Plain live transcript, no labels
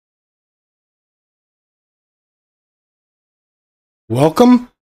Welcome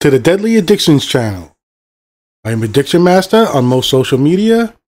to the Deadly Addictions channel. I am Addiction Master on most social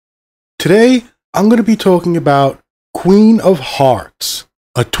media. Today, I'm going to be talking about Queen of Hearts,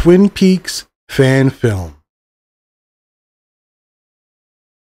 a Twin Peaks fan film.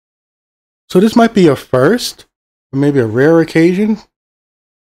 So this might be a first, or maybe a rare occasion.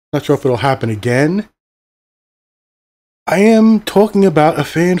 Not sure if it'll happen again. I am talking about a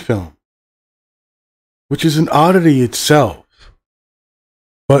fan film, which is an oddity itself.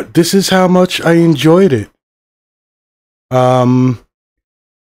 But this is how much I enjoyed it. I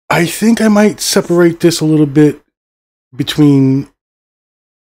think I might separate this a little bit between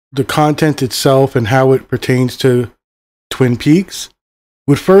the content itself and how it pertains to Twin Peaks.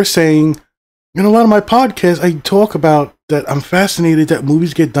 With first saying, in a lot of my podcasts, I talk about that I'm fascinated that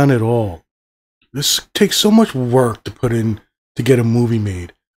movies get done at all. This takes so much work to put in to get a movie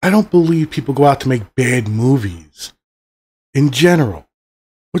made. I don't believe people go out to make bad movies in general.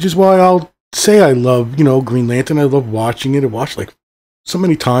 Which is why I'll say I love, Green Lantern. I love watching it. I watched like so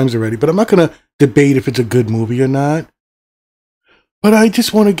many times already, but I'm not going to debate if it's a good movie or not. But I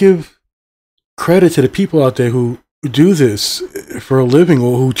just want to give credit to the people out there who do this for a living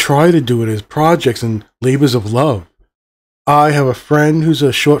or who try to do it as projects and labors of love. I have a friend who's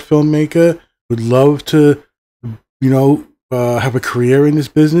a short filmmaker, would love to, have a career in this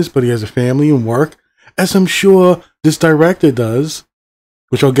business, but he has a family and work, as I'm sure this director does,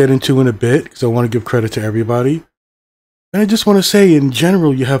 which I'll get into in a bit, because I want to give credit to everybody. And I just want to say, in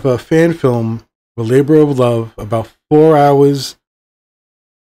general, you have a fan film, a labor of love, about 4 hours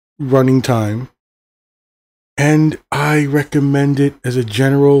running time. And I recommend it as a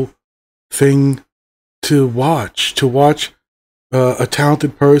general thing to watch. To watch a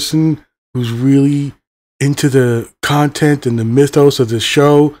talented person who's really into the content and the mythos of the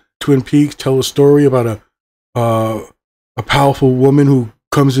show, Twin Peaks, tell a story about a powerful woman who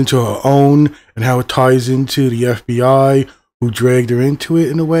comes into her own and how it ties into the FBI who dragged her into it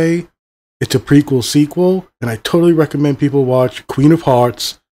in a way. It's a prequel sequel, and I totally recommend people watch Queen of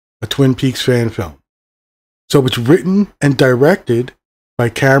Hearts, a Twin Peaks fan film. So it's written and directed by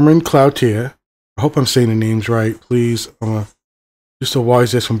Cameron Cloutier. I hope I'm saying the names right, please. I'm just a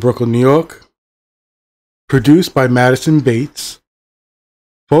wise ass from Brooklyn, New York. Produced by Madison Bates.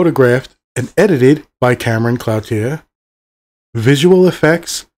 Photographed and edited by Cameron Cloutier. Visual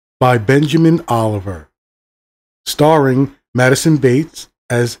effects by Benjamin Oliver. Starring Madison Bates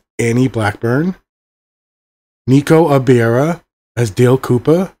as Annie Blackburn, Nico Abera as Dale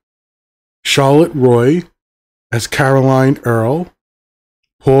Cooper, Charlotte Roy as Caroline Earl,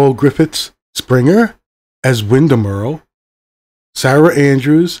 Paul Griffiths Springer as Wyndham Earl, Sarah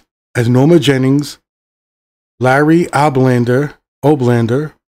Andrews as Norma Jennings, Larry Oblander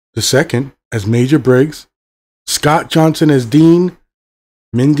II as Major Briggs, Scott Johnson as Dean,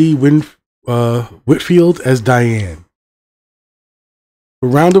 Mindy Whitfield as Diane. A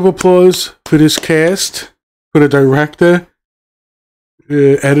round of applause for this cast, for the director,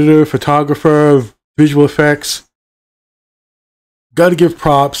 editor, photographer, visual effects. Got to give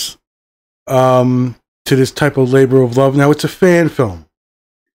props to this type of labor of love. Now, it's a fan film.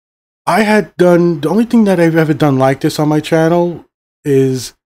 The only thing that I've ever done like this on my channel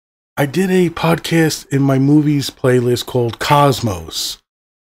is I did a podcast in my movies playlist called Cosmos.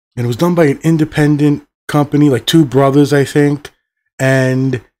 And it was done by an independent company, like two brothers, I think.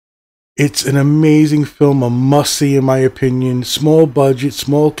 And it's an amazing film, a must-see in my opinion. Small budget,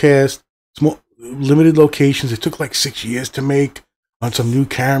 small cast, small limited locations. It took like 6 years to make on some new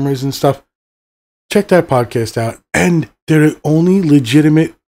cameras and stuff. Check that podcast out. And they're the only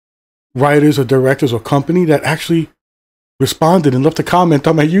legitimate writers or directors or company that actually responded and left a comment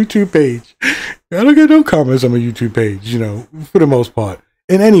on my YouTube page. I don't get no comments on my YouTube page, for the most part.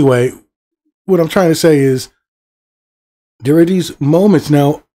 And anyway, what I'm trying to say is there are these moments.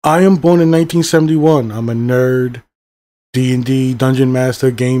 Now, I am born in 1971. I'm a nerd, D&D, Dungeon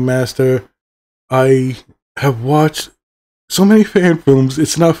Master, Game Master. I have watched so many fan films,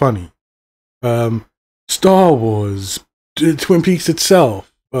 it's not funny. Star Wars, Twin Peaks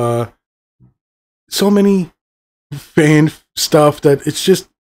itself, so many fan stuff that it's just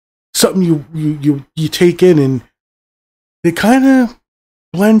something you take in, and they kind of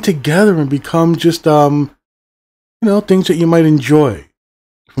blend together and become just things that you might enjoy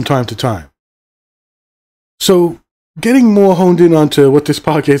from time to time. So getting more honed in onto what this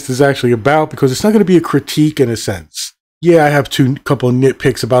podcast is actually about, because it's not going to be a critique in a sense. Yeah, I have couple of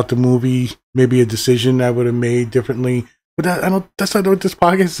nitpicks about the movie, maybe a decision I would have made differently, but that's not what this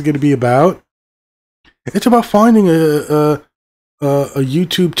podcast is going to be about. It's about finding a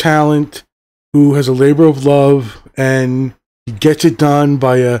YouTube talent who has a labor of love and He gets it done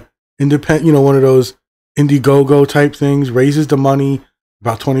by a independent, one of those Indiegogo type things, raises the money,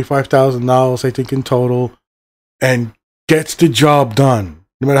 about $25,000, I think, in total, and gets the job done.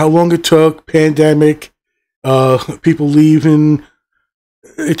 No matter how long it took, pandemic, people leaving,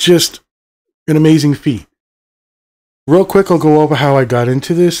 it's just an amazing feat. Real quick, I'll go over how I got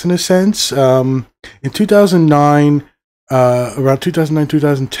into this in a sense. In 2009, around 2009,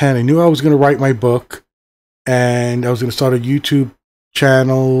 2010, I knew I was going to write my book, and I was going to start a YouTube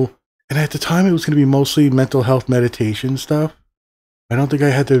channel. And at the time, it was going to be mostly mental health meditation stuff. I don't think I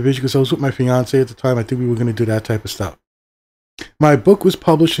had the vision because I was with my fiance at the time. I think we were going to do that type of stuff. My book was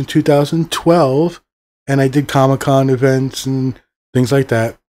published in 2012, and I did Comic-Con events and things like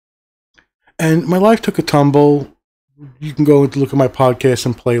that. And my life took a tumble. You can go and look at my podcast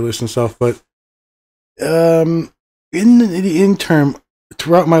and playlists and stuff. But in the interim,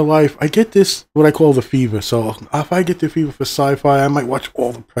 throughout my life, I get this, what I call the fever. So if I get the fever for sci-fi, I might watch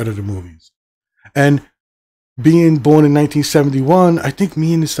all the Predator movies. And being born in 1971, I think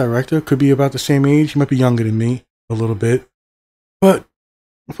me and this director could be about the same age. He might be younger than me a little bit. But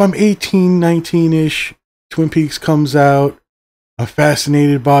if I'm 18, 19-ish, Twin Peaks comes out. I'm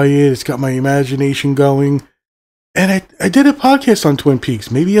fascinated by it. It's got my imagination going. And I did a podcast on Twin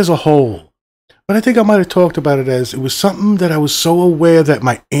Peaks, maybe as a whole. But I think I might have talked about it as it was something that I was so aware that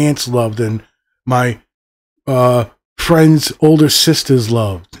my aunts loved and my friends' older sisters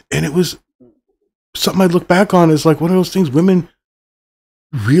loved. And it was something I look back on as like one of those things women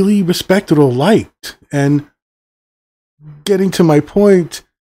really respected or liked. And getting to my point,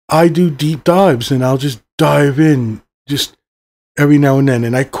 I do deep dives and I'll just dive in just every now and then.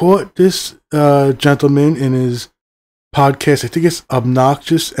 And I caught this gentleman in his podcast. I think it's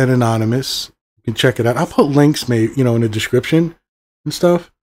Obnoxious and Anonymous. You can check it out. I'll put links, maybe, in the description and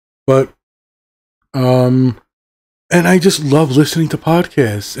stuff. But, and I just love listening to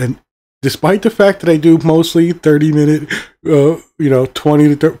podcasts. And despite the fact that I do mostly 30-minute,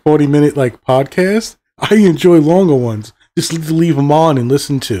 20 to 40-minute like podcasts, I enjoy longer ones. Just to leave them on and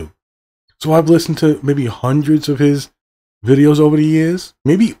listen to. So I've listened to maybe hundreds of his videos over the years.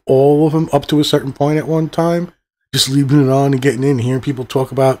 Maybe all of them up to a certain point at one time. Just leaving it on and getting in, hearing people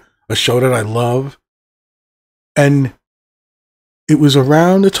talk about a show that I love. And it was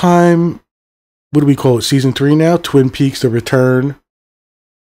around the time, what do we call it, season 3 now? Twin Peaks: The Return.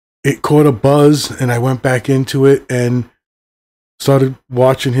 It caught a buzz and I went back into it and started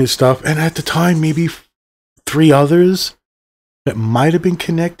watching his stuff. And at the time, maybe 3 others that might have been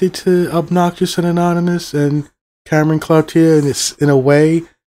connected to Obnoxious and Anonymous and Cameron Cloutier in a way.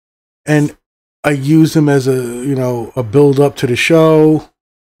 And I used them as a build up to the show.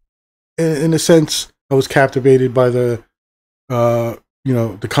 In a sense, I was captivated by the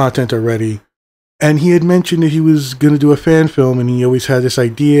content already. And he had mentioned that he was going to do a fan film, and he always had this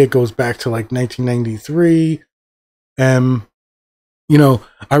idea. It goes back to like 1993. And,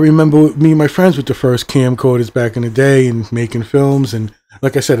 I remember me and my friends with the first camcorders back in the day and making films. And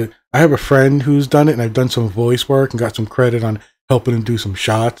like I said, I have a friend who's done it, and I've done some voice work and got some credit on helping him do some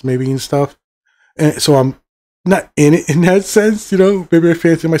shots maybe and stuff. And so I'm not in it in that sense, Maybe I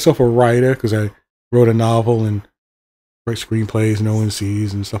fancy myself a writer because I wrote a novel and write screenplays no one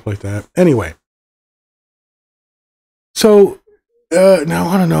sees and stuff like that. Anyway. So, now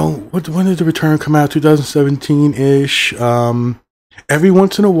I don't know, when did The Return come out? 2017-ish. Every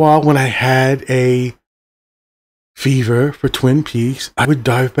once in a while when I had a fever for Twin Peaks, I would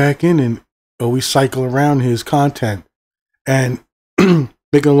dive back in and always cycle around his content. And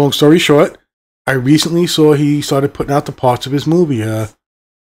making a long story short, I recently saw he started putting out the parts of his movie.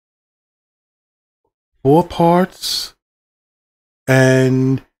 4 parts.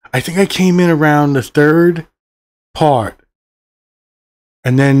 And I think I came in around the 3rd part.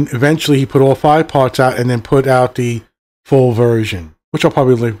 And then eventually he put all 5 parts out and then put out the full version, which I'll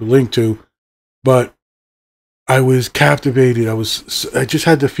probably link to. But I was captivated. I just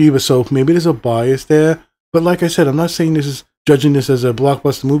had the fever. So maybe there's a bias there. But like I said, I'm not saying judging this as a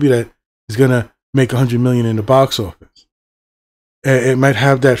blockbuster movie that is going to make $100 million in the box office. It might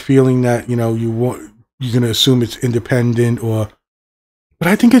have that feeling that, you're going to assume it's independent but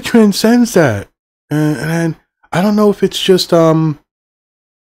I think it transcends that. And I don't know if it's just,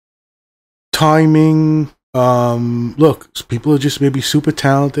 timing. Look, people are just maybe super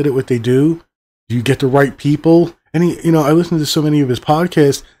talented at what they do. You get the right people. And I listen to so many of his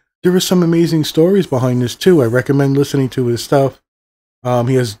podcasts. There are some amazing stories behind this too. I recommend listening to his stuff.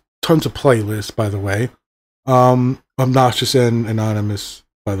 He has tons of playlists, by the way. Obnoxious and Anonymous,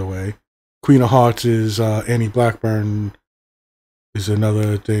 by the way. Queen of Hearts is Annie Blackburn is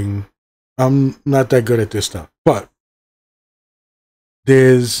another thing. I'm not that good at this stuff, but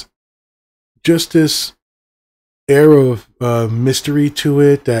there's just this air of mystery to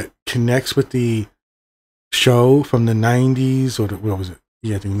it that connects with the show from the 90s, or what was it?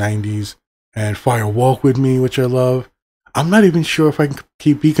 Yeah, I think 90s, and Fire Walk With Me, which I love. I'm not even sure if I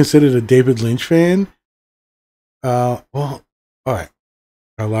can be considered a David Lynch fan. Well, all right.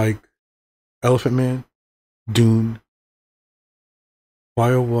 I like Elephant Man, Dune,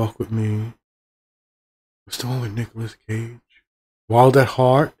 Fire Walk With Me. What's the one with Nicolas Cage? Wild at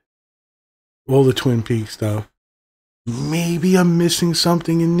Heart. All the Twin Peaks stuff. Maybe I'm missing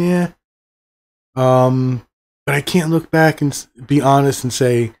something in there. But I can't look back and be honest and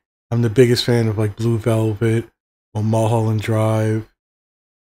say I'm the biggest fan of like Blue Velvet or Mulholland Drive.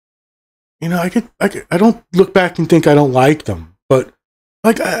 You know, I don't look back and think I don't like them, but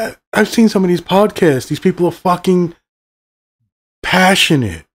like I've seen some of these podcasts. These people are fucking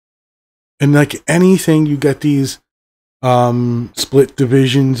passionate, and like anything, you get these split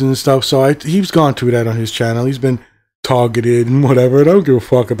divisions and stuff. So he's gone through that on his channel. He's been targeted and whatever. I don't give a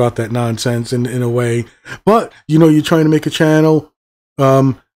fuck about that nonsense in a way. But you know, you're trying to make a channel.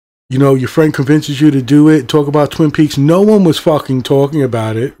 You know, your friend convinces you to do it. Talk about Twin Peaks. No one was fucking talking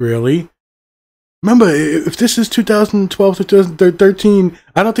about it, really. Remember, if this is 2012 to 2013,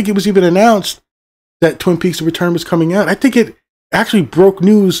 I don't think it was even announced that Twin Peaks: The Return was coming out. I think it actually broke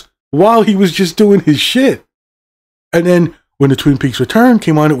news while he was just doing his shit. And then when the Twin Peaks Return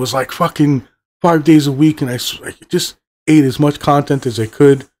came on, it was like fucking 5 days a week, and I just ate as much content as I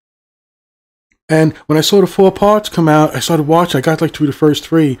could. And when I saw the 4 parts come out, I started watching. I got like through the first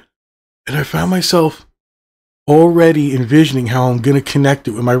 3, and I found myself already envisioning how I'm going to connect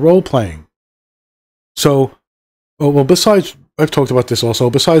it with my role playing. So, well, besides, I've talked about this also,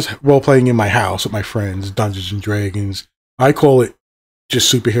 besides role playing in my house with my friends, Dungeons and Dragons, I call it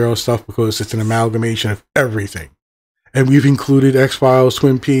just superhero stuff because it's an amalgamation of everything. And we've included X-Files,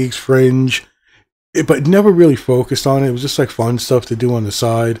 Twin Peaks, Fringe, but never really focused on it. It was just like fun stuff to do on the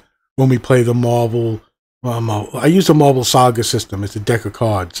side when we play the Marvel. I use the Marvel Saga system. It's a deck of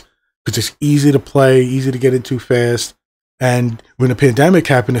cards because it's easy to play, easy to get into fast. And when the pandemic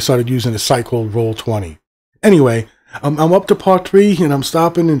happened, I started using a site called Roll20. Anyway, I'm up to part 3, and I'm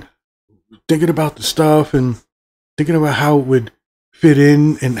stopping and thinking about the stuff and thinking about how it would fit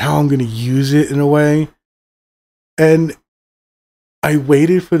in and how I'm going to use it in a way. And I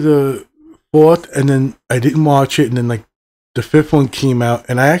waited for the 4th, and then I didn't watch it, and then like the 5th one came out,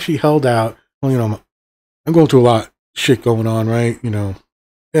 and I actually held out. Well, you know, I'm going through a lot of shit going on, right? You know,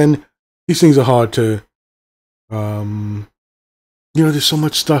 and these things are hard to, you know, there's so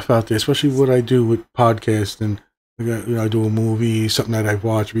much stuff out there, especially what I do with podcasts, and you know, I do a movie, something that I've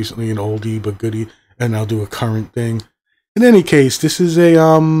watched recently, an oldie but goodie, and I'll do a current thing. In any case, this is a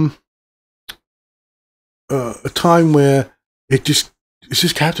time where it's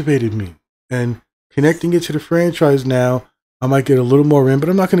just captivated me, and connecting it to the franchise now, I might get a little more in, but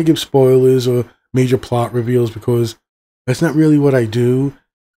I'm not going to give spoilers or major plot reveals because that's not really what I do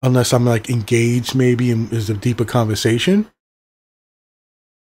unless I'm like engaged maybe and there's a deeper conversation.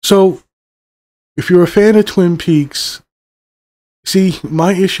 So if you're a fan of Twin Peaks, see,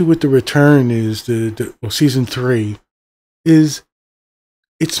 my issue with The Return is season 3 is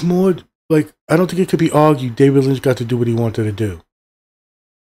it's more like, I don't think it could be argued David Lynch got to do what he wanted to do.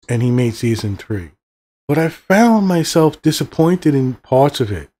 And he made season 3. But I found myself disappointed in parts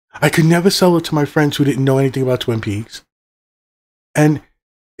of it. I could never sell it to my friends who didn't know anything about Twin Peaks. And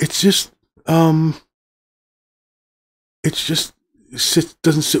it's just,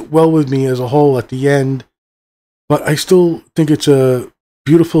 doesn't sit well with me as a whole at the end. But I still think it's a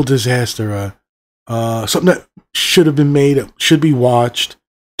beautiful disaster. Something that should have been made, should be watched.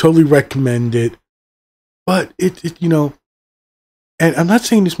 Totally recommend it. But it you know, and I'm not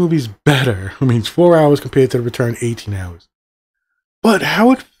saying this movie's better. I mean, it's 4 hours compared to The Return, 18 hours. But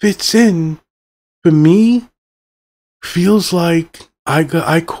how it fits in, for me, feels like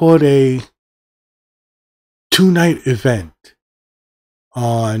I caught a 2-night event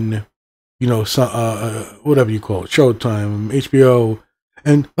on, you know, whatever you call it, Showtime, HBO.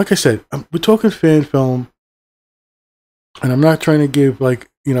 And like I said, we're talking fan film, and I'm not trying to give like,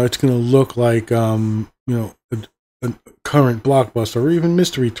 you know, it's going to look like, you know, a current blockbuster or even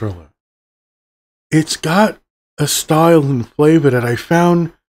mystery thriller. It's got a style and flavor that I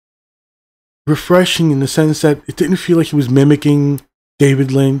found refreshing in the sense that it didn't feel like he was mimicking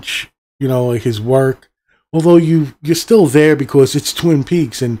David Lynch, you know, like his work. Although you're still there because it's Twin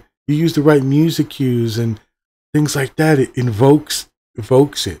Peaks and you use the right music cues and things like that. It evokes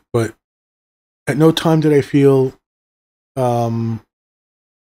it. But at no time did I feel, you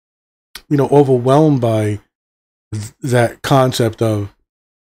know, overwhelmed by that concept of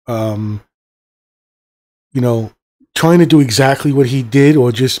you know, trying to do exactly what he did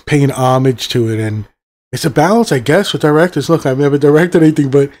or just paying homage to it. And it's a balance, I guess, with directors. Look, I've never directed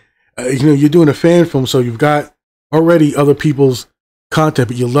anything, but you know, you're doing a fan film, so you've got already other people's content,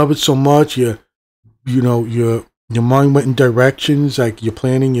 but you love it so much, you know, your mind went in directions, like you're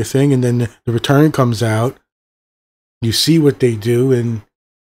planning your thing, and then the return comes out. You see what they do, and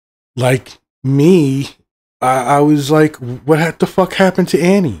like me, I was like, what the fuck happened to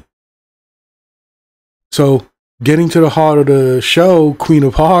Annie? So, getting to the heart of the show, Queen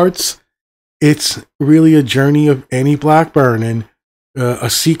of Hearts, it's really a journey of Annie Blackburn and a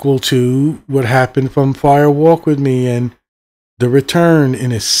sequel to what happened from Fire Walk with Me and The Return,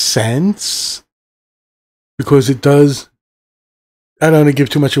 in a sense, because it does. I don't want to give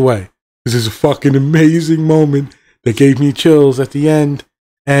too much away because there's a fucking amazing moment that gave me chills at the end,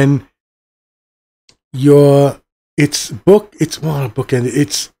 and it's well, not bookend.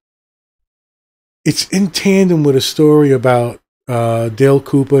 It's in tandem with a story about Dale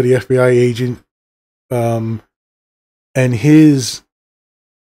Cooper, the FBI agent, and his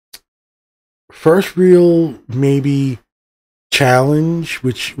first real maybe challenge,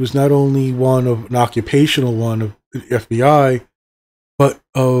 which was not only one of an occupational one of the FBI, but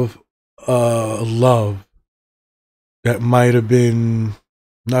of love that might have been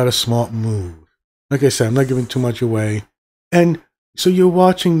not a smart move. Like I said, I'm not giving too much away. And so you're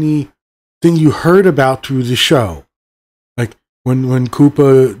watching the thing you heard about through the show. Like when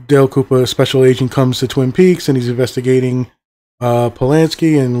Dale Cooper, special agent, comes to Twin Peaks and he's investigating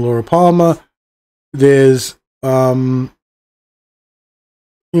Polanski and Laura Palmer, there's there's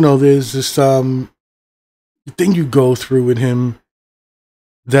this thing you go through with him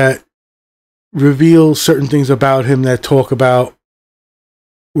that reveals certain things about him that talk about,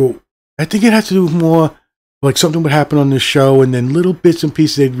 well, I think it has to do with more like something would happen on the show, and then little bits and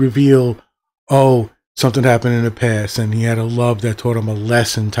pieces they'd reveal, oh, something happened in the past, and he had a love that taught him a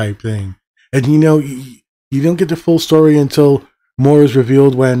lesson type thing. And you don't get the full story until more is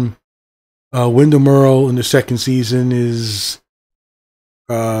revealed when Wyndham Earle in the second season is,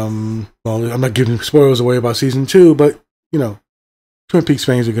 well, I'm not giving spoilers away about season 2, but, Twin Peaks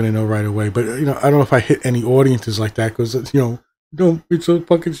fans are going to know right away. But, I don't know if I hit any audiences like that because, it's a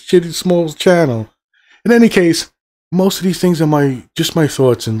fucking shitty small channel. In any case, most of these things are just my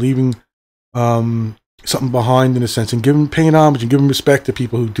thoughts and leaving something behind in a sense and paying homage and giving respect to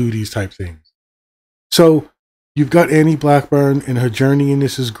people who do these type things. So you've got Annie Blackburn, and her journey in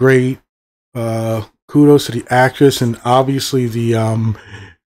this is great. Kudos to the actress and obviously the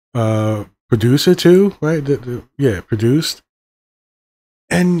producer too, right? Produced.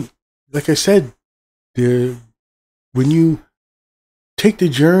 And like I said, when you take the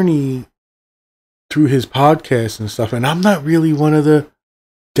journey through his podcast and stuff, and I'm not really one of the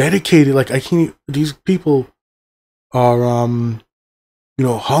dedicated, like these people are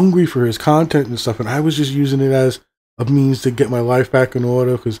hungry for his content and stuff, and I was just using it as a means to get my life back in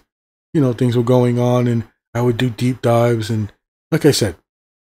order because things were going on, and I would do deep dives, and like I said,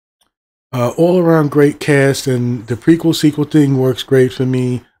 all around great cast, and the prequel sequel thing works great for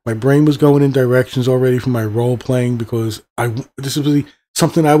me. My brain was going in directions already for my role playing because this is really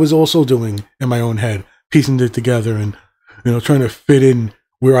something I was also doing in my own head, piecing it together and trying to fit in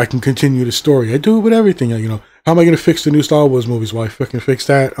where I can continue the story. I do it with everything. How am I going to fix the new Star Wars movies? Well, I fucking fix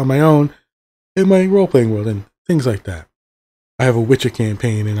that on my own in my role playing world and things like that. I have a Witcher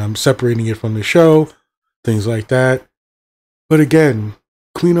campaign and I'm separating it from the show, things like that. But again,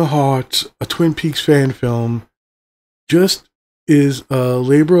 Queen of Hearts, a Twin Peaks fan film, just is a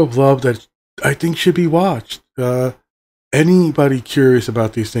labor of love that I think should be watched. Anybody curious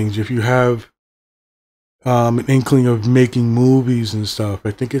about these things, if you have an inkling of making movies and stuff,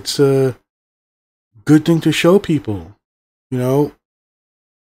 I think it's a good thing to show people. Think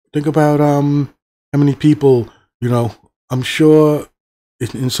about how many people, I'm sure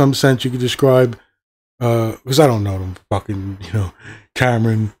in some sense you could describe, because I don't know them fucking,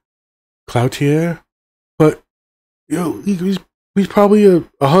 Cameron Cloutier, but he's probably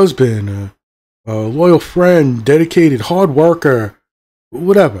a husband, a loyal friend, dedicated, hard worker,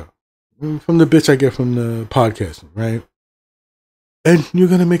 whatever. From the bits I get from the podcasting, right? And you're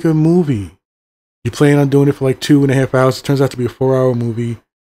gonna make a movie. You plan on doing it for like 2.5 hours. It turns out to be a 4-hour movie.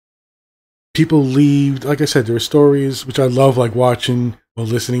 People leave. Like I said, there are stories which I love, like watching or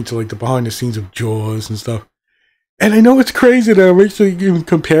listening to, like the behind the scenes of Jaws and stuff. And I know it's crazy that I'm actually even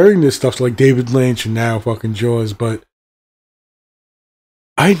comparing this stuff to like David Lynch and now fucking Jaws, but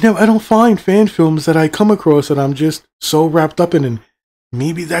I don't find fan films that I come across that I'm just so wrapped up in, and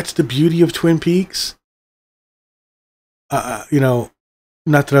maybe that's the beauty of Twin Peaks.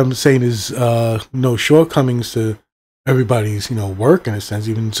 not that I'm saying there's no shortcomings to everybody's, work in a sense,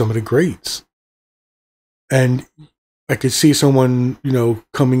 even some of the greats. And I could see someone,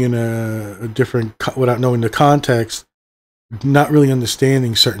 coming in a different, without knowing the context, not really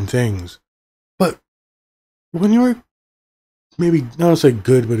understanding certain things. But when you're maybe not to say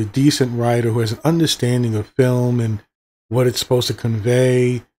good, but a decent writer who has an understanding of film and what it's supposed to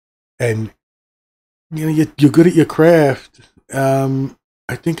convey, and you're good at your craft.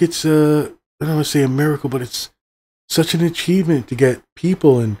 I think it's I don't want to say a miracle, but it's such an achievement to get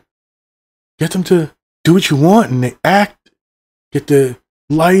people and get them to do what you want, and they act, get the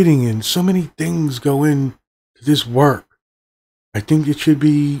lighting, and so many things go into this work. I think it should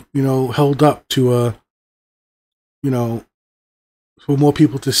be, held up to for more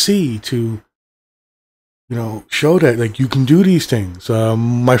people to see, to show that like you can do these things.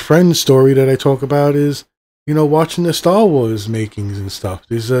 My friend's story that I talk about is, watching the Star Wars makings and stuff.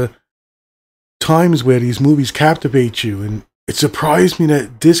 There's times where these movies captivate you, and it surprised me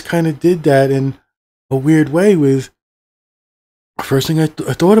that this kind of did that in a weird way. With the first thing I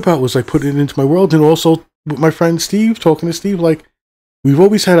thought about was like putting it into my world, and also with my friend Steve, talking to Steve, like we've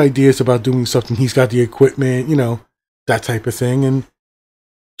always had ideas about doing something. He's got the equipment, that type of thing, and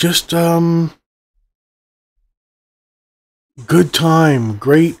just good time,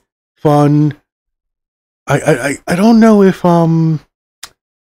 great fun. I don't know if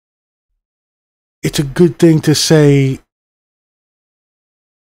it's a good thing to say,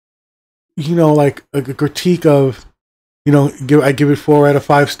 like a critique of, I give it 4 out of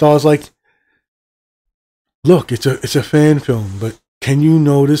 5 stars. Like, look, it's a fan film, but can you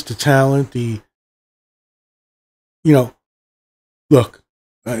notice the talent? Look,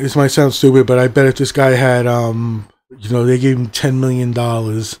 this might sound stupid, but I bet if this guy had, they gave him $10 million,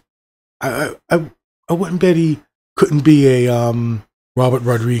 I wouldn't bet he couldn't be a Robert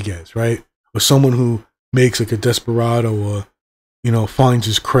Rodriguez, right? Or someone who makes like a Desperado, or finds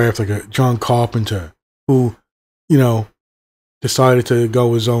his craft, like a John Carpenter, who decided to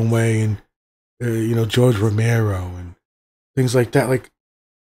go his own way, and George Romero and things like that. Like,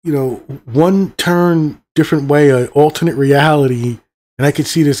 one turn different way, an alternate reality, and I could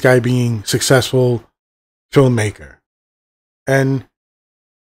see this guy being successful filmmaker. And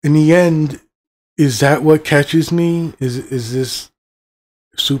in the end, is that what catches me? Is this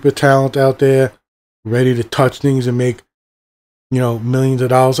super talent out there ready to touch things and make, millions of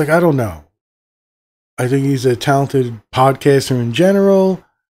dollars? Like, I don't know. I think he's a talented podcaster in general.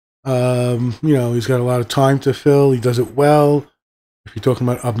 He's got a lot of time to fill. He does it well. If you're talking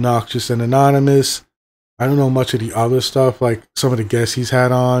about Obnoxious and Anonymous, I don't know much of the other stuff, like some of the guests he's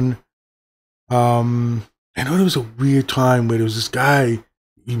had on. I know there was a weird time where there was this guy,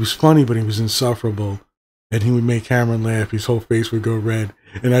 he was funny, but he was insufferable. And he would make Cameron laugh. His whole face would go red.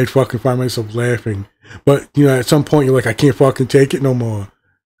 And I'd fucking find myself laughing. But, at some point you're like, I can't fucking take it no more.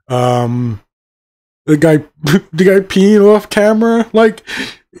 The guy peeing off camera, like,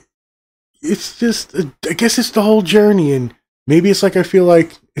 it's just, I guess it's the whole journey. And maybe it's like, I feel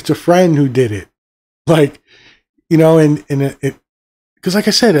like it's a friend who did it. Like, and it, because like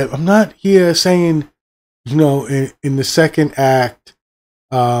I said, I'm not here saying, in the second act,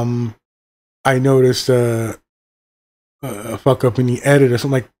 I noticed a fuck up in the edit or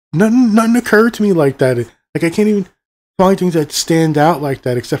something. Like, nothing occurred to me like that. Like, I can't even find things that stand out like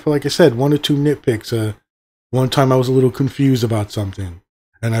that, except for, like I said, 1 or 2 nitpicks. One time I was a little confused about something,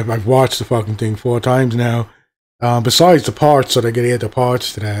 and I've watched the fucking thing 4 times now. Besides the parts, so they gotta add the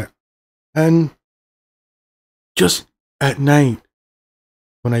parts to that. And just at night,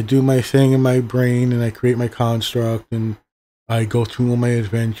 when I do my thing in my brain and I create my construct and I go through all my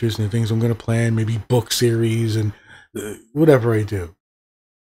adventures and the things I'm going to plan, maybe book series and whatever I do,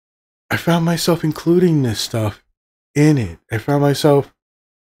 I found myself including this stuff in it. I found myself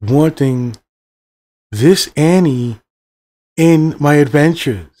wanting this Annie in my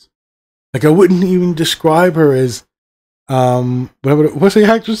adventures. Like, I wouldn't even describe her as, what's the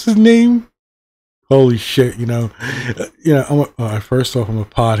actress's name? Holy shit, first off, I'm a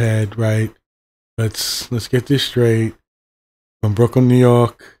pothead, right? Let's get this straight. From Brooklyn, New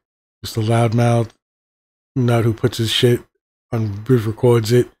York, just a loudmouth nut who puts his shit on,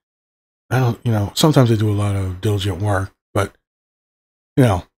 records it. I don't, sometimes I do a lot of diligent work, but,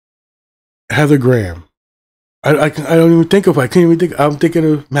 Heather Graham. I don't even think of, I can't even think, I'm thinking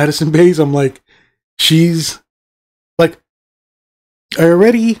of Madison Bays. I'm like, she's, like, I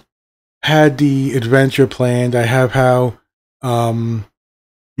already had the adventure planned. I have how,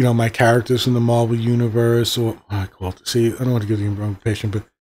 my characters from the Marvel Universe, or I don't want to give the wrong impression, but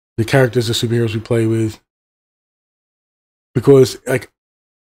the characters, the superheroes we play with, because like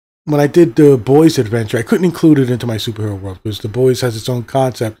when I did the Boys Adventure, I couldn't include it into my superhero world because the Boys has its own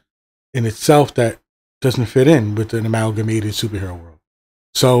concept in itself that doesn't fit in with an amalgamated superhero world.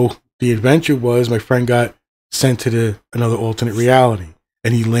 So the adventure was my friend got sent to another alternate reality,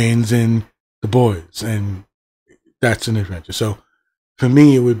 and he lands in the Boys, and that's an adventure. So for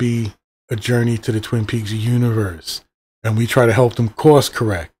me, it would be a journey to the Twin Peaks universe, and we try to help them course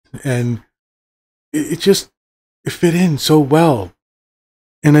correct, and it fit in so well.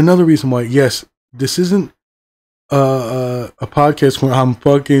 And another reason why, yes, this isn't a podcast where I'm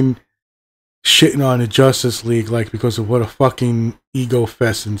fucking shitting on the Justice League, like, because of what a fucking ego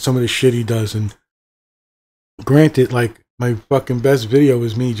fest and some of the shit he does. And granted, like, my fucking best video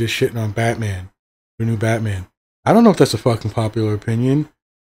is me just shitting on Batman, the new Batman. I don't know if that's a fucking popular opinion,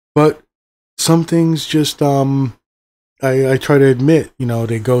 but some things just, I try to admit, you know,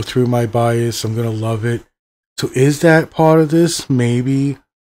 they go through my bias. I'm gonna love it. So is that part of this? Maybe.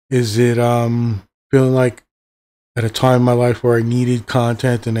 Is it, feeling like at a time in my life where I needed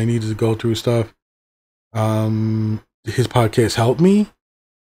content and I needed to go through stuff, his podcast helped me,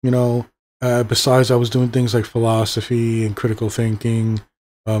 you know. Besides, I was doing things like philosophy and critical thinking,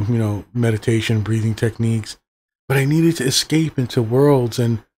 you know, meditation, breathing techniques, but I needed to escape into worlds.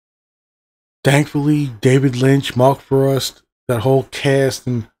 And thankfully, David Lynch, Mark Frost, that whole cast,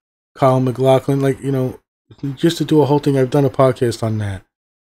 and Kyle MacLachlan, like, you know, just to do a whole thing, I've done a podcast on that.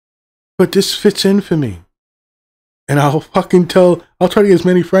 But this fits in for me. And I'll try to get as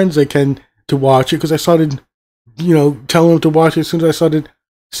many friends as I can to watch it, because I started, you know, telling them to watch it as soon as I started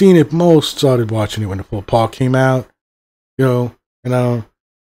seeing it. Most started watching it when the full part came out, you know, and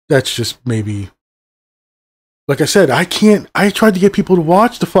that's just maybe, like I said, I tried to get people to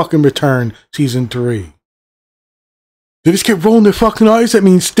watch the fucking Return season 3. They just kept rolling their fucking eyes at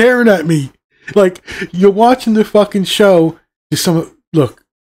me and staring at me. Like, you're watching the fucking show. Look,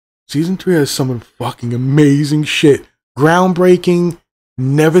 season 3 has some of the fucking amazing shit. Groundbreaking,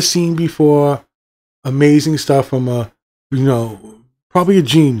 never seen before. Amazing stuff from you know, probably a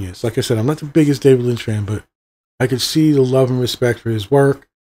genius. Like I said, I'm not the biggest David Lynch fan, but I could see the love and respect for his work.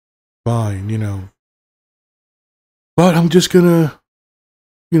 Fine, you know. But I'm just gonna,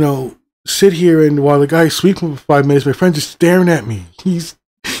 you know, sit here, and while the guy's sleeping for 5 minutes, my friend's just staring at me. He's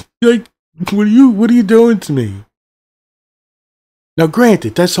like, what are you doing to me? Now,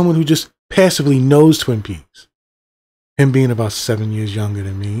 granted, that's someone who just passively knows Twin Peaks. Him being about 7 years younger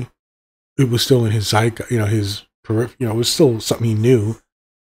than me, it was still in his zeitgeist, you know, it was still something he knew,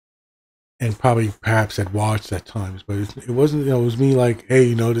 and probably perhaps had watched at times. But it wasn't, you know, it was me like, hey,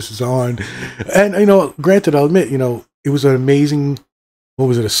 you know, this is on. And, you know, granted, I'll admit, you know, it was an amazing, what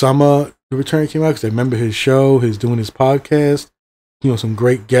was it, a summer The Return came out, because I remember his show, doing his podcast, you know, some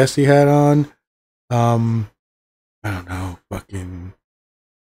great guests he had on. I don't know, fucking,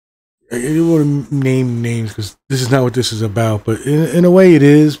 I don't want to name names because this is not what this is about, but in a way it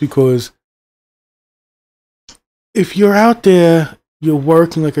is, because if you're out there, you're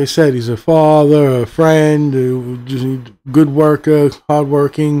working, like I said, he's a father, a friend, just a good worker,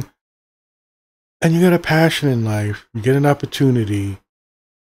 hardworking, and you got a passion in life, you get an opportunity,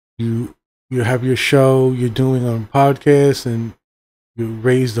 you have your show, you're doing a podcast, and you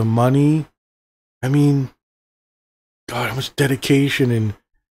raise the money. I mean, God, how much dedication, and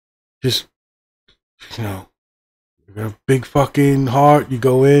just, you know, you got a big fucking heart. You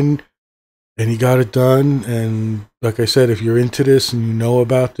go in and you got it done. And like I said, if you're into this and you know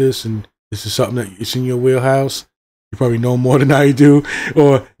about this, and this is something that is in your wheelhouse, you probably know more than I do,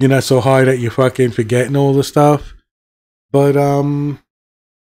 or you're not so high that you're fucking forgetting all the stuff. But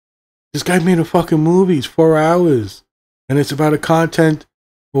this guy made a fucking movie. It's 4 hours, and it's about a content,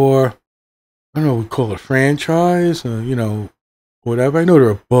 or I don't know, we call it a franchise, you know, whatever. I know there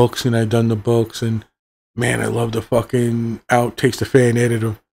are books, and I've done the books, and man, I love the fucking outtakes, the fan edit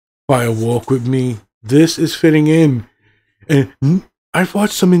of Fire Walk With Me. This is fitting in. And I've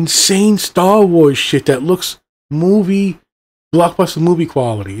watched some insane Star Wars shit that looks blockbuster movie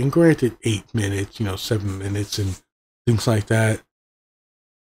quality. And granted, 8 minutes, you know, 7 minutes and things like that.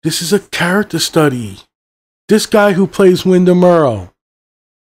 This is a character study. This guy who plays Wyndham Earl,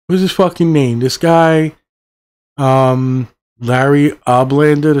 what's his fucking name? This guy, Larry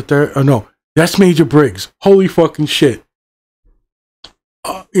Oblander the third. Oh no, that's Major Briggs. Holy fucking shit.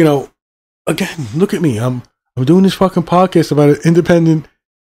 You know, again, look at me. I'm doing this fucking podcast about an independent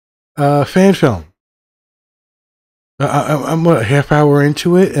fan film. I'm what, a half hour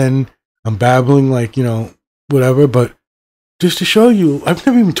into it, and I'm babbling like, you know, whatever. But just to show you, I've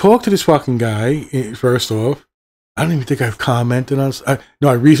never even talked to this fucking guy. First off, I don't even think I've commented on. No,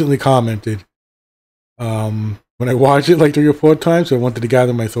 I recently commented when when I watched it like 3 or 4 times. So I wanted to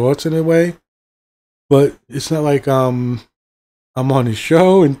gather my thoughts in a way. But it's not like I'm on his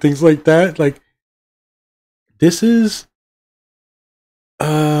show and things like that. Like, this is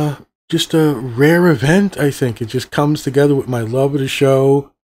just a rare event, I think. It just comes together with my love of the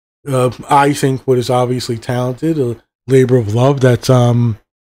show. I think what is obviously talented, a labor of love that's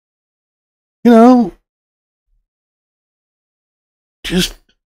just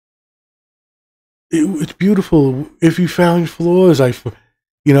it's beautiful. If you found flaws,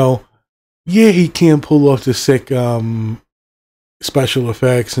 yeah, he can't pull off the sick special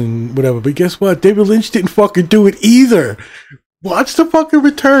effects and whatever. But guess what? David Lynch didn't fucking do it either. Watch the fucking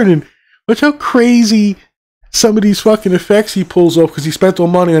Return and watch how crazy some of these fucking effects he pulls off because he spent all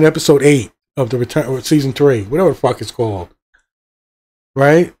money on episode 8 of the Return, or season 3, whatever the fuck it's called.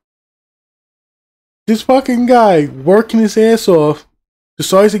 Right? This fucking guy working his ass off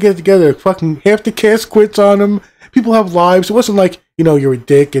decides to get together. Fucking half the cast quits on him. People have lives. It wasn't like, you're a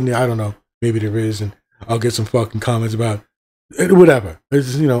dick and I don't know, maybe there is, and I'll get some fucking comments about it, whatever. This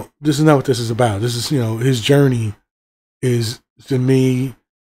is, this is not what this is about. This is, his journey is, to me,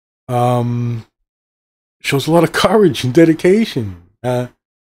 shows a lot of courage and dedication. But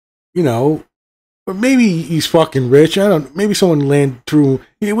maybe he's fucking rich. I don't know. Maybe someone land through,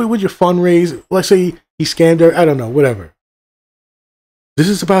 would you fundraise? Let's say he scammed her. I don't know, whatever. This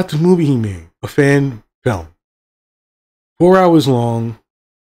is about the movie he made, a fan film. 4 hours long,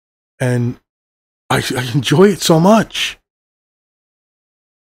 and I enjoy it so much.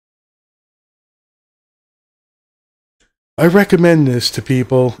 I recommend this to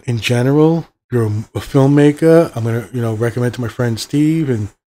people in general. If you're a filmmaker, I'm going to, recommend to my friend Steve and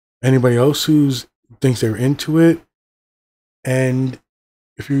anybody else who thinks they're into it. And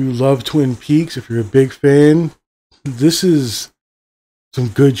if you love Twin Peaks, if you're a big fan, this is some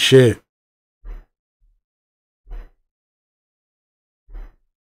good shit.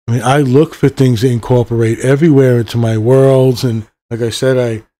 I mean, I look for things to incorporate everywhere into my worlds. And like I said,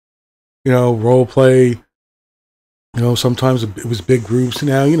 I, role play, sometimes it was big groups.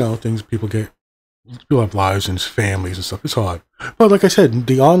 Now, things people have lives and families and stuff. It's hard. But like I said,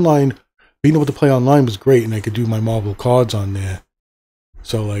 the online, being able to play online was great. And I could do my Marvel cards on there.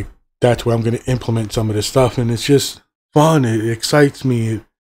 So like, that's where I'm going to implement some of this stuff. And it's just fun. It excites me. It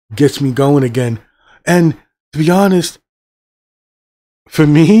gets me going again. And to be honest, for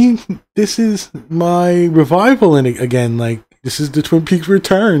me, this is my revival in it again. Like, this is the Twin Peaks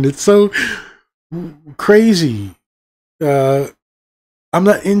return. It's so crazy. I'm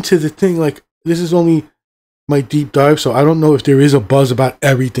not into the thing. Like, this is only my deep dive, so I don't know if there is a buzz about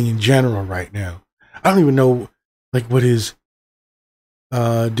everything in general right now. I don't even know, like, what his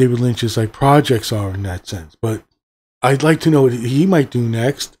David Lynch's like projects are in that sense. But I'd like to know what he might do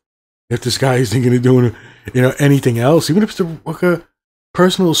next. If this guy is thinking of doing, anything else, even if it's like a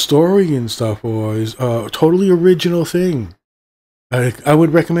personal story and stuff, or is a totally original thing. I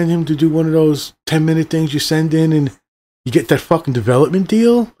would recommend him to do one of those 10-minute things you send in and you get that fucking development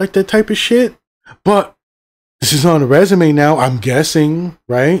deal, like that type of shit. But this is on a resume now, I'm guessing,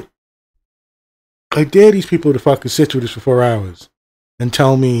 right? I dare these people to fucking sit through this for 4 hours and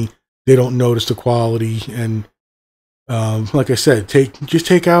tell me they don't notice the quality. And like I said, just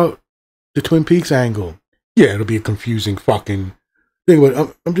take out the Twin Peaks angle. Yeah, it'll be a confusing fucking thing,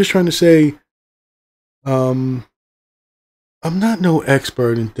 but I'm just trying to say, I'm not no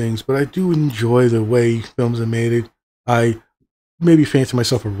expert in things, but I do enjoy the way films are made. I maybe fancy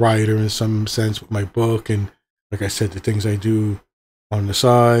myself a writer in some sense with my book, and like I said, the things I do on the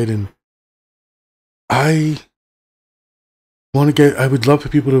side, and I would love for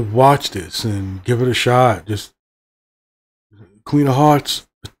people to watch this and give it a shot. Just Queen of Hearts,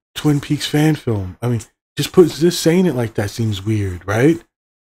 Twin Peaks fan film. I mean, just saying it like that seems weird, right?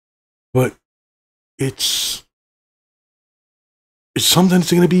 But it's something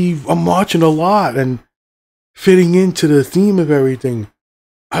that's going to be, I'm watching a lot and fitting into the theme of everything.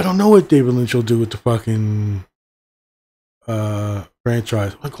 I don't know what David Lynch will do with the fucking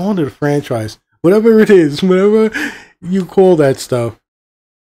franchise. I'm calling it a franchise. Whatever it is, whatever you call that stuff.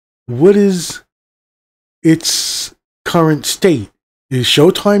 What is its current state? Is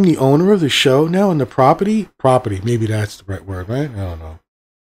Showtime the owner of the show now and the property? Property, maybe that's the right word, right? I don't know.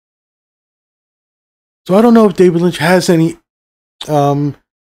 So I don't know if David Lynch has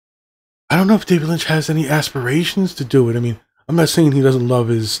any aspirations to do it. I mean, I'm not saying he doesn't love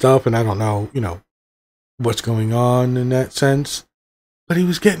his stuff, and I don't know, what's going on in that sense. But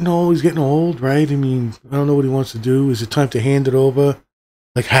he's getting old, right? I mean, I don't know what he wants to do. Is it time to hand it over?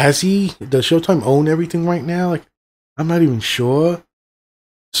 Like, has he? Does Showtime own everything right now? Like, I'm not even sure.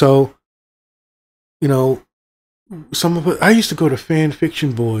 So, some of it, I used to go to fan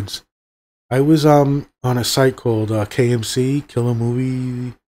fiction boards. I was on a site called KMC, Killer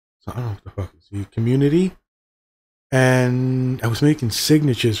Movie, I don't know what the fuck is the community, and I was making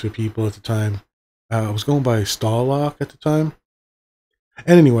signatures for people at the time. I was going by Starlock at the time,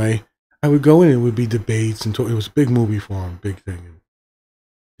 and anyway, I would go in and it would be debates and it was a big movie forum, big thing.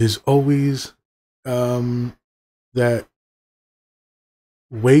 There's always that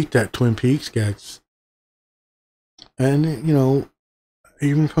weight that Twin Peaks gets, and you know,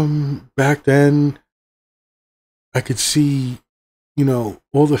 even from back then, I could see, you know,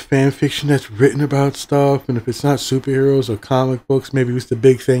 all the fan fiction that's written about stuff, and if it's not superheroes or comic books, maybe it's the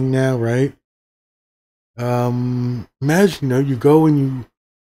big thing now, right? Imagine, you know, you go and you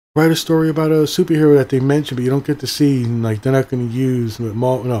write a story about a superhero that they mention, but you don't get to see, and like they're not going to use.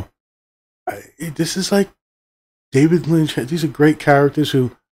 No, this is like David Lynch. These are great characters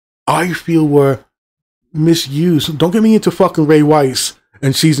who I feel were misused. Don't get me into fucking Ray Weiss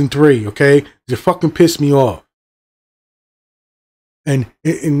in season 3, okay? You fucking pissed me off. And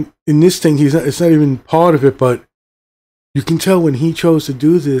in this thing, it's not even part of it, but you can tell when he chose to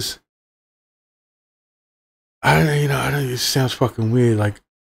do this. I don't know. It sounds fucking weird. Like,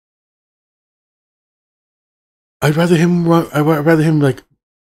 I'd rather him like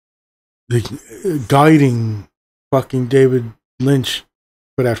guiding fucking David Lynch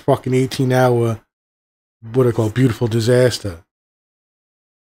for that fucking 18-hour, what I call beautiful disaster.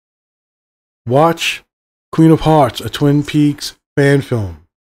 Watch Queen of Hearts, a Twin Peaks fan film.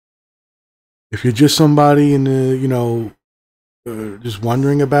 If you're just somebody in the, you know, just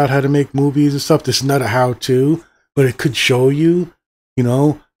wondering about how to make movies and stuff, this is not a how-to, but it could show you, you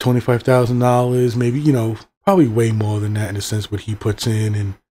know, $25,000, maybe, you know, probably way more than that in a sense, what he puts in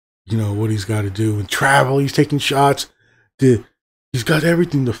and, you know, what he's got to do and travel. He's taking shots. He's got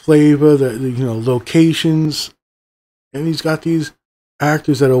everything, the flavor, the you know, locations, and he's got these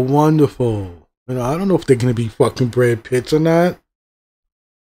actors that are wonderful. You know, I don't know if they're gonna be fucking Brad Pitts or not,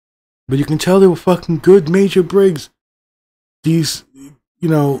 but you can tell they were fucking good. Major Briggs, these, you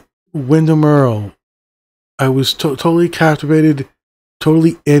know, Wyndham Earl. I was totally captivated,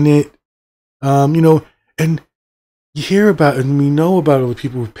 totally in it. You know, and you hear about and we know about all the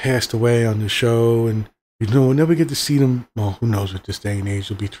people who passed away on the show, and you know, we'll never get to see them. Well, who knows? With this day and age,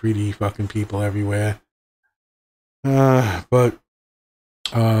 there'll be 3D fucking people everywhere. But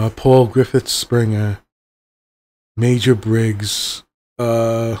Paul Griffith Springer, Major Briggs,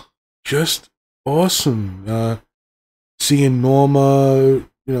 just awesome. Seeing Norma,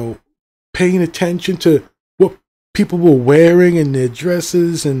 you know, paying attention to what people were wearing and their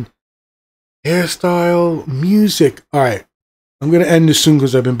dresses and hairstyle, music. All right, I'm gonna end this soon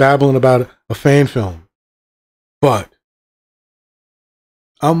because I've been babbling about a fan film. But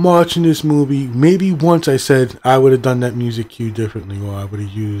I'm watching this movie. Maybe once I said I would have done that music cue differently, or I would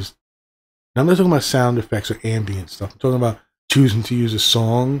have used. Now I'm not talking about sound effects or ambient stuff. I'm talking about choosing to use a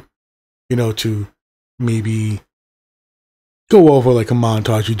song, you know, to maybe go over like a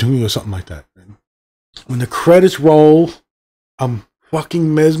montage you're doing or something like that. And when the credits roll, I'm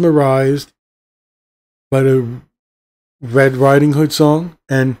fucking mesmerized by the Red Riding Hood song,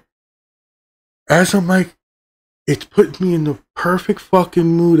 and as I'm like, it put me in the perfect fucking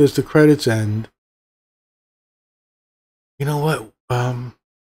mood as the credits end. You know what? I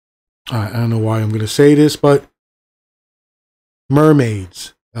don't know why I'm going to say this, but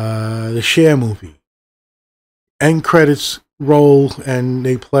Mermaids, the Cher movie. End credits roll and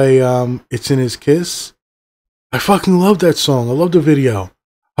they play It's in His Kiss. I fucking love that song. I love the video.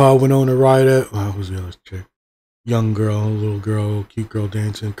 Winona Ryder. Who's the other chick? Young girl, little girl, cute girl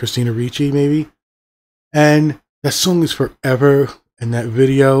dancing. Christina Ricci, maybe. And that song is forever in that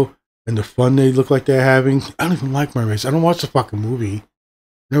video, and the fun they look like they're having. I don't even like Mermaids. I don't watch the fucking movie.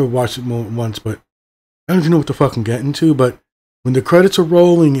 Never watched it once, but I don't even know what the fuck I'm getting to. But when the credits are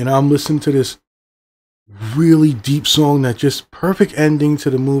rolling and I'm listening to this really deep song that just perfect ending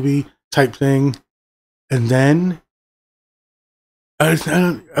to the movie type thing, and then I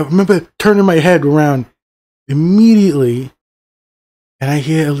remember turning my head around immediately, and I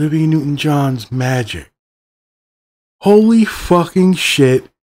hear Olivia Newton-John's Magic. Holy fucking shit,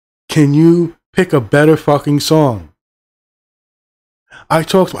 can you pick a better fucking song? I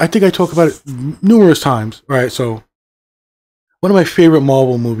think I talked about it numerous times. All right, so one of my favorite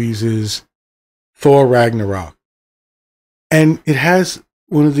Marvel movies is Thor Ragnarok. And it has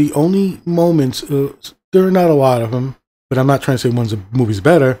one of the only moments, there are not a lot of them, but I'm not trying to say one's a movie's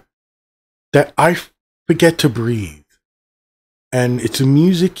better, that I forget to breathe. And it's a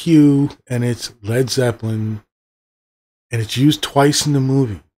music cue, and it's Led Zeppelin, and it's used twice in the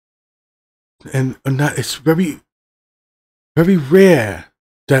movie. And it's very Very rare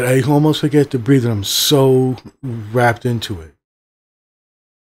that I almost forget to breathe and I'm so wrapped into it.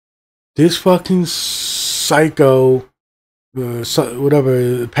 This fucking psycho,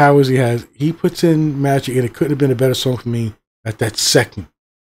 whatever powers he has, he puts in magic, and it couldn't have been a better song for me at that second.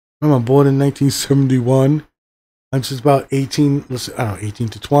 I'm born in 1971. I'm just about 18, I don't know, 18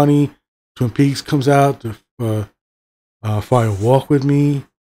 to 20. Twin Peaks comes out, the Fire Walk With Me,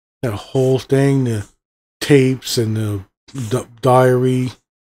 that whole thing, the tapes and the diary.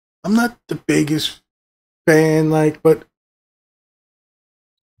 I'm not the biggest fan, like, but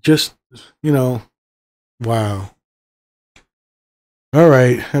just, you know, wow. All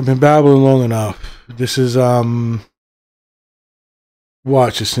right, I've been babbling long enough. This is,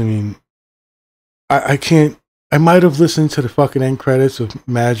 watch this. I mean, I can't, I might have listened to the fucking end credits of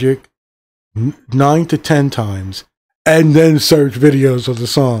Magic 9 to 10 times and then search videos of the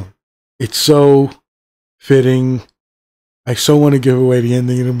song. It's so fitting. I so want to give away the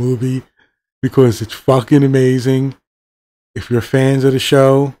ending of the movie because it's fucking amazing. If you're fans of the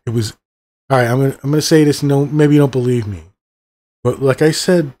show, it was, all right, I'm gonna say this, no, maybe you don't believe me. But like I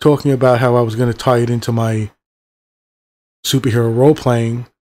said, talking about how I was going to tie it into my superhero role-playing,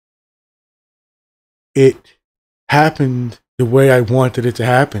 it happened the way I wanted it to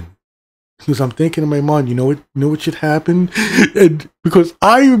happen. Because I'm thinking in my mind, you know what should happen? And because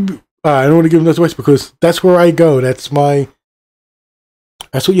I don't want to give them those advice because that's where I go. That's what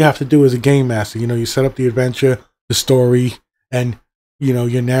you have to do as a game master. You know, you set up the adventure, the story, and, you know,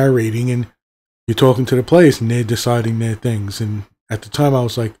 you're narrating and you're talking to the players and they're deciding their things. And at the time I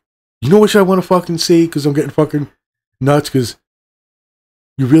was like, you know what I want to fucking see? Because I'm getting fucking nuts because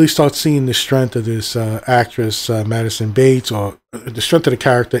you really start seeing the strength of this actress, Madison Bates, or the strength of the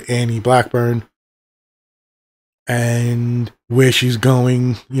character, Annie Blackburn, and where she's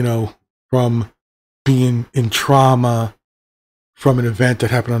going, you know, from being in trauma from an event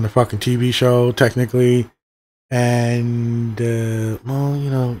that happened on the fucking TV show, technically. And, well, you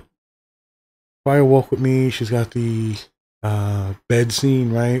know, Fire Walk With Me, she's got the bed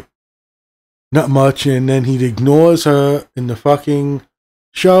scene, right? Not much, and then he ignores her in the fucking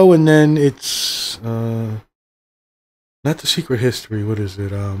show, and then it's not The Secret History. What is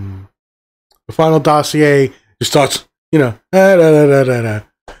it? The Final Dossier just starts, you know,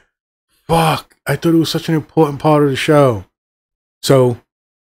 Fuck! I thought it was such an important part of the show. So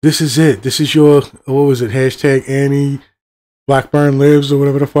this is it. This is your, what was it? Hashtag Annie Blackburn lives or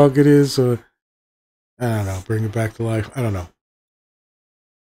whatever the fuck it is. Or I don't know. Bring it back to life. I don't know.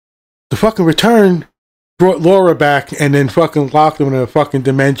 The fucking Return brought Laura back and then fucking locked them in a fucking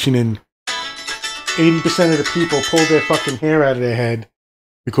dimension, and 80% of the people pulled their fucking hair out of their head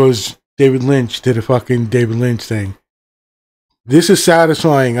because David Lynch did a fucking David Lynch thing. This is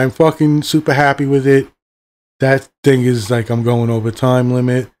satisfying. I'm fucking super happy with it. That thing is like, I'm going over time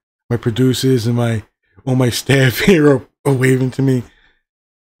limit. My producers and all my staff here are waving to me.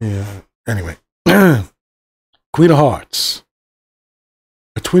 Yeah. Anyway. Queen of Hearts.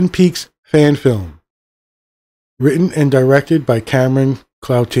 A Twin Peaks fan film. Written and directed by Cameron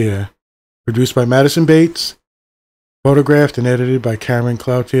Cloutier. Produced by Madison Bates. Photographed and edited by Cameron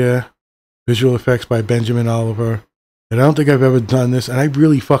Cloutier. Visual effects by Benjamin Oliver. And I don't think I've ever done this. And I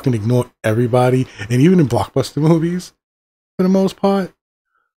really fucking ignore everybody. And even in blockbuster movies, for the most part.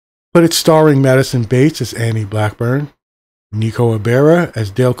 But it's starring Madison Bates as Annie Blackburn. Nico Ibarra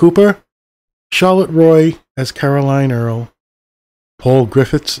as Dale Cooper. Charlotte Roy as Caroline Earle. Paul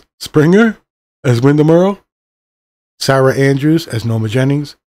Griffiths Springer as Wyndham Earle. Sarah Andrews as Norma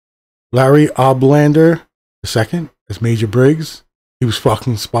Jennings. Larry Oblander II as Major Briggs. He was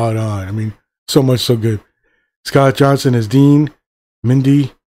fucking spot on. I mean, so much so good. Scott Johnson as Dean.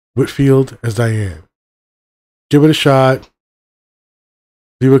 Mindy Whitfield as Diane. Give it a shot.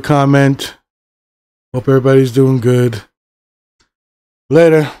 Leave a comment. Hope everybody's doing good.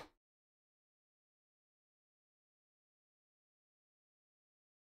 Later.